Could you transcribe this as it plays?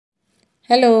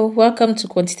Hello, welcome to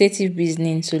Quantitative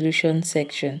Reasoning Solution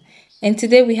section. And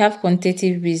today we have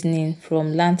Quantitative Reasoning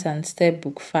from Lantern Step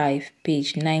Book 5,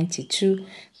 page 92.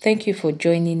 Thank you for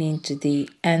joining in today.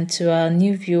 And to our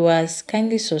new viewers,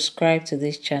 kindly subscribe to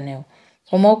this channel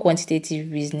for more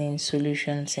quantitative reasoning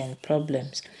solutions and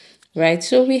problems. Right,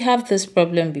 so we have this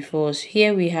problem before us.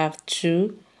 Here we have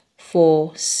 2,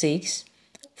 4, 6,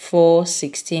 4,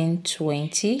 16,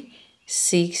 20,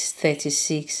 6,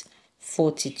 36,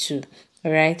 42.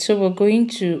 All right, so we're going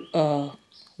to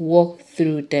walk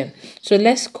through them. So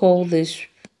let's call this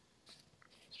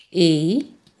A,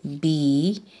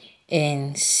 B,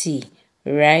 and C,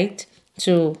 right?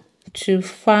 So to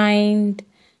find,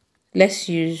 let's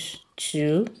use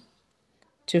 2.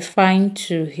 To find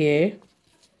 2 here,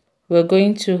 we're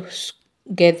going to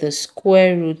get the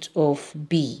square root of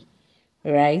B,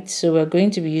 right? So we're going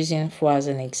to be using 4 as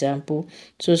an example.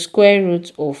 So square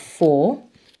root of 4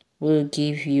 will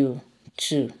give you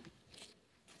 2.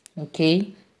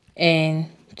 Okay,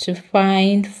 and to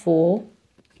find 4,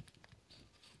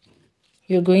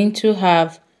 you're going to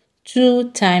have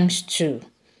 2 times 2.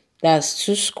 That's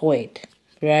 2 squared,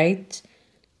 right?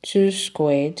 2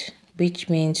 squared, which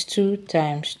means 2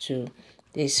 times 2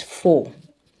 is 4.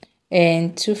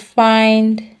 And to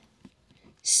find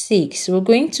 6, we're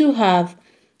going to have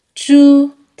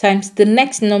 2 times the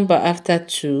next number after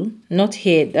 2, not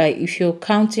here. If you're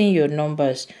counting your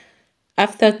numbers,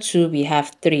 after 2 we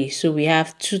have 3, so we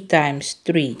have 2 times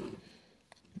 3.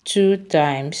 2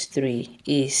 times 3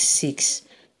 is 6.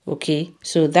 Okay,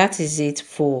 so that is it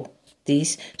for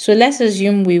this. So let's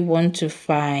assume we want to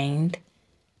find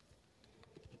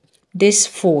this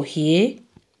 4 here.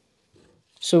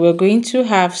 So we're going to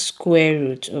have square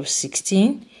root of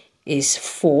 16 is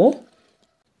 4.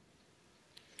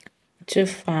 To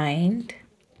find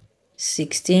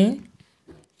 16,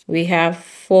 we have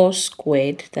 4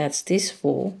 squared, that's this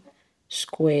 4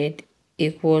 squared,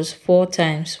 equals 4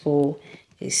 times 4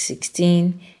 is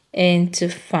 16. And to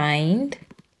find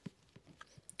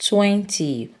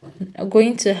 20, I'm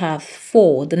going to have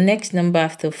 4. The next number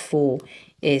after 4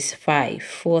 is 5.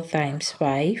 4 times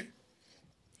 5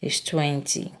 is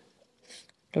 20.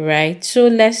 Right, so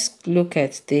let's look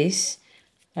at this.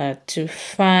 To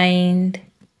find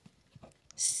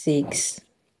 6,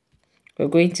 we're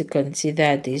going to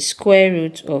consider the square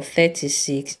root of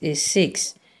 36 is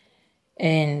 6.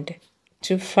 And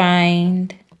to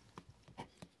find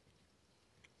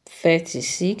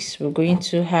 36, we're going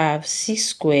to have 6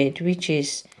 squared, which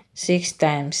is 6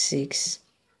 times 6,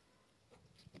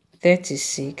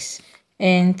 36.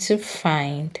 And to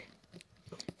find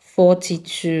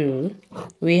 42,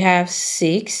 we have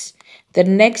 6. The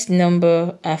next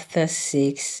number after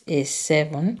 6 is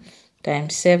 7.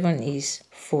 Times 7 is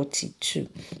 42.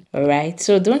 All right,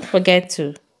 so don't forget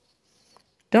to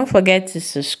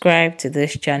subscribe to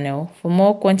this channel for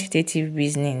more quantitative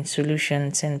reasoning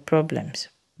solutions and problems.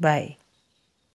 Bye.